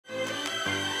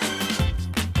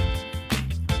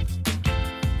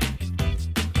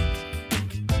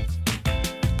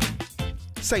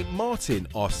St. Martin,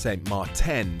 or St.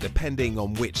 Martin, depending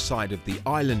on which side of the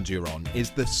island you're on,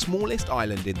 is the smallest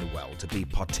island in the world to be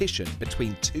partitioned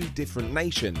between two different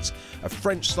nations, a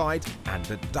French side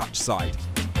and a Dutch side.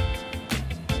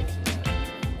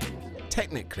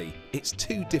 Technically, it's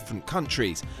two different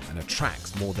countries and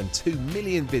attracts more than 2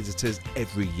 million visitors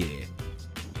every year.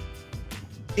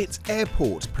 Its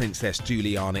airport, Princess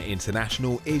Juliana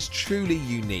International, is truly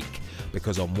unique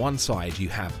because on one side you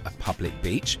have a public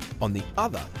beach, on the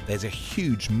other there's a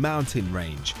huge mountain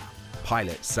range.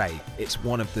 Pilots say it's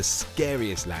one of the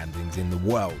scariest landings in the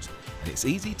world, and it's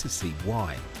easy to see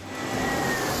why.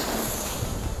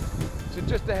 So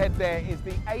just ahead there is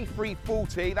the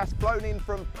A340, that's flown in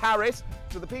from Paris.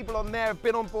 So the people on there have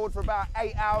been on board for about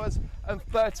 8 hours and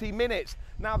 30 minutes.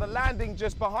 Now the landing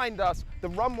just behind us, the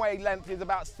runway length is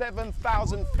about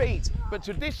 7,000 feet, but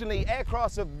traditionally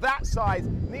aircrafts of that size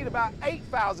need about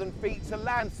 8,000 feet to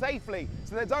land safely.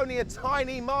 So there's only a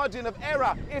tiny margin of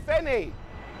error, if any.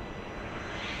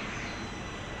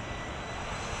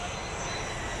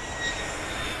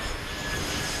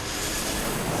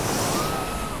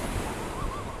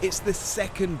 It's the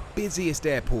second busiest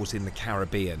airport in the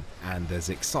Caribbean, and as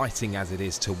exciting as it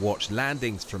is to watch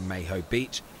landings from Mayho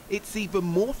Beach, it's even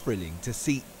more thrilling to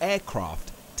see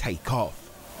aircraft take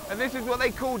off. And this is what they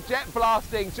call jet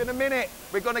blasting. So in a minute,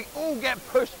 we're going to all get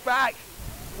pushed back.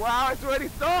 Wow, it's already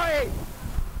starting!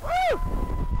 Woo!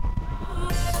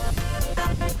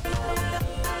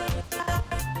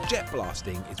 Jet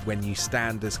blasting is when you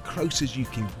stand as close as you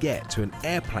can get to an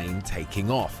airplane taking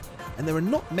off. And there are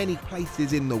not many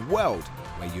places in the world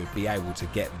where you'd be able to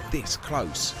get this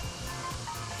close.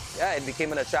 Yeah, it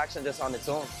became an attraction just on its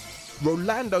own.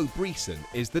 Rolando Breeson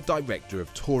is the director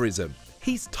of tourism.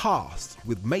 He's tasked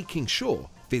with making sure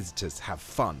visitors have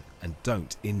fun and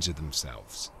don't injure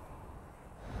themselves.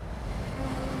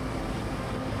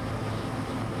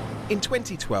 In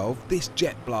 2012, this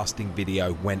jet blasting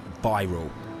video went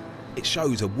viral. It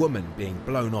shows a woman being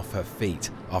blown off her feet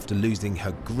after losing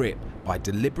her grip by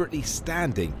deliberately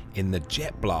standing in the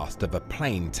jet blast of a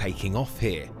plane taking off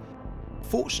here.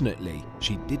 Fortunately,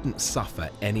 she didn't suffer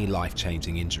any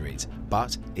life-changing injuries,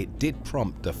 but it did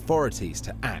prompt authorities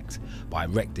to act by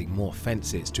erecting more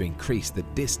fences to increase the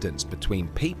distance between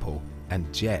people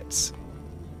and jets.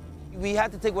 We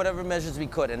had to take whatever measures we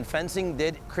could, and fencing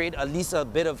did create at least a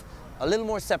little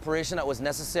more separation that was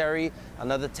necessary,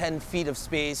 another 10 feet of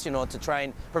space, to try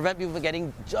and prevent people from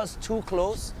getting just too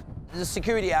close. The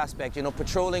security aspect,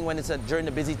 patrolling when it's during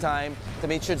the busy time to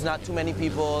make sure it's not too many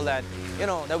people, that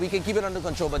we can keep it under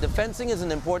control. But the fencing is an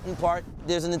important part.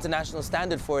 There's an international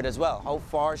standard for it as well. How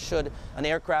far should an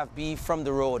aircraft be from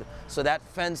the road? So that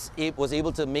fence was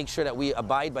able to make sure that we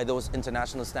abide by those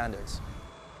international standards.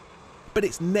 But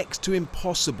it's next to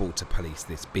impossible to police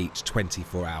this beach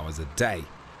 24 hours a day.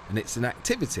 And it's an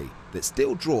activity that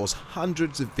still draws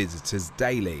hundreds of visitors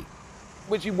daily.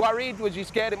 Was you worried? Was you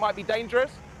scared it might be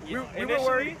dangerous? We were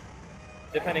worried,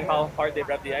 depending how hard they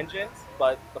rev the engines.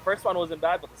 But the first one wasn't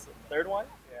bad, but the third one,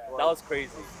 that was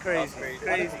crazy.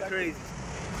 Crazy.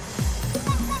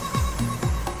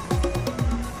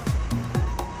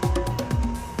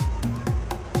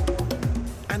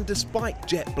 And despite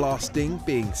jet blasting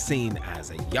being seen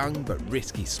as a young but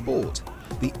risky sport,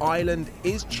 the island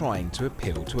is trying to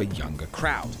appeal to a younger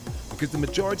crowd because the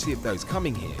majority of those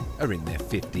coming here are in their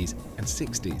 50s and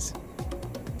 60s.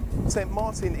 St.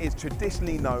 Martin is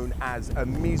traditionally known as a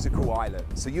musical island,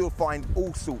 so you'll find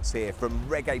all sorts here, from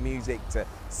reggae music to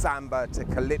samba to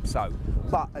calypso.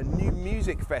 But a new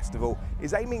music festival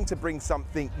is aiming to bring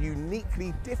something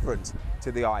uniquely different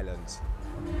to the island.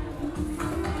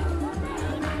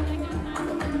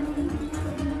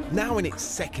 Now in its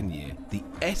second year, the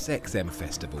SXM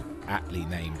Festival, aptly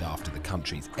named after the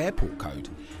country's airport code,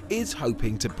 is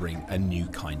hoping to bring a new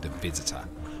kind of visitor.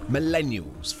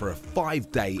 Millennials for a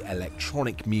 5-day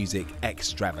electronic music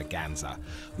extravaganza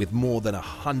with more than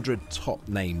 100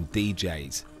 top-name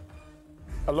DJs.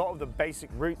 A lot of the basic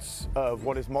roots of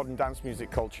what is modern dance music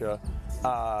culture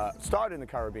started in the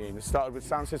Caribbean. It started with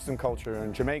sound system culture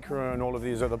in Jamaica and all of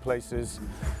these other places.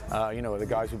 The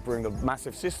guys would bring the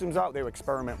massive systems out, they would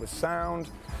experiment with sound,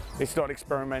 they started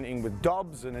experimenting with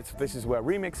dubs, and this is where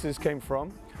remixes came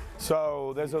from.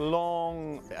 So there's a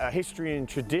long history and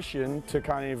tradition to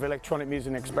kind of electronic music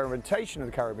and experimentation in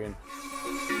the Caribbean.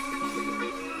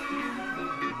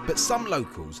 But some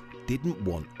locals didn't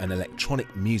want an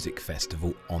electronic music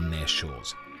festival on their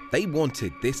shores. They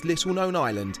wanted this little-known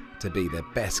island to be their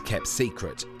best-kept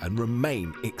secret and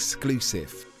remain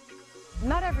exclusive.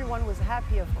 Not everyone was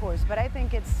happy, of course, but I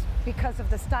think it's because of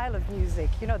the style of music.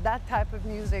 That type of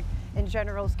music in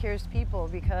general scares people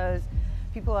because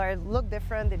People look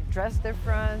different, they dress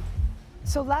different.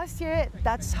 So last year,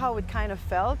 that's how it kind of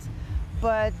felt.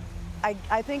 But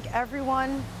I think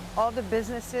everyone, all the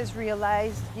businesses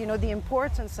realized, you know, the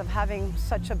importance of having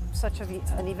such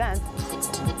an event.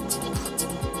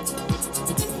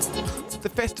 The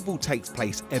festival takes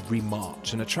place every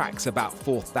March and attracts about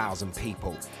 4,000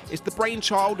 people. It's the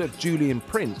brainchild of Julian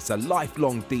Prince, a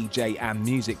lifelong DJ and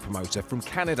music promoter from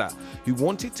Canada, who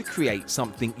wanted to create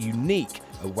something unique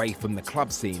away from the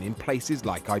club scene in places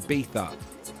like Ibiza.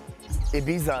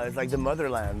 Ibiza is like the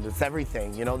motherland, it's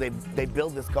everything, you know, they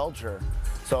build this culture.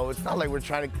 So it's not like we're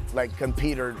trying to like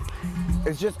compete or,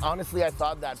 it's just honestly I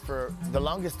thought that for the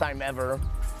longest time ever,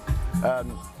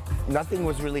 nothing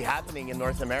was really happening in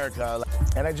North America.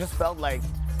 And I just felt like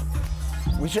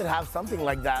we should have something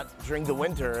like that during the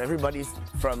winter. Everybody's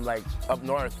from like up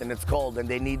north and it's cold and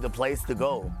they need the place to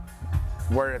go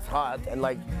where it's hot, and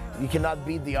like you cannot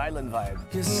beat the island vibe.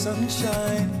 Your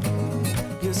sunshine,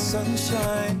 your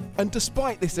sunshine. And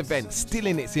despite this event still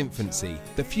in its infancy,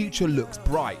 the future looks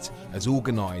bright as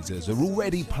organisers are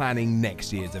already planning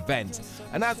next year's event.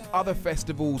 And as other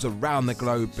festivals around the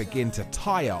globe begin to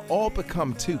tire or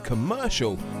become too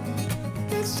commercial,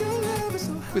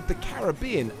 with the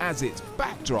Caribbean as its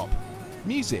backdrop,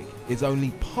 music is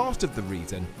only part of the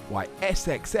reason why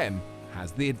SXM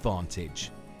has the advantage.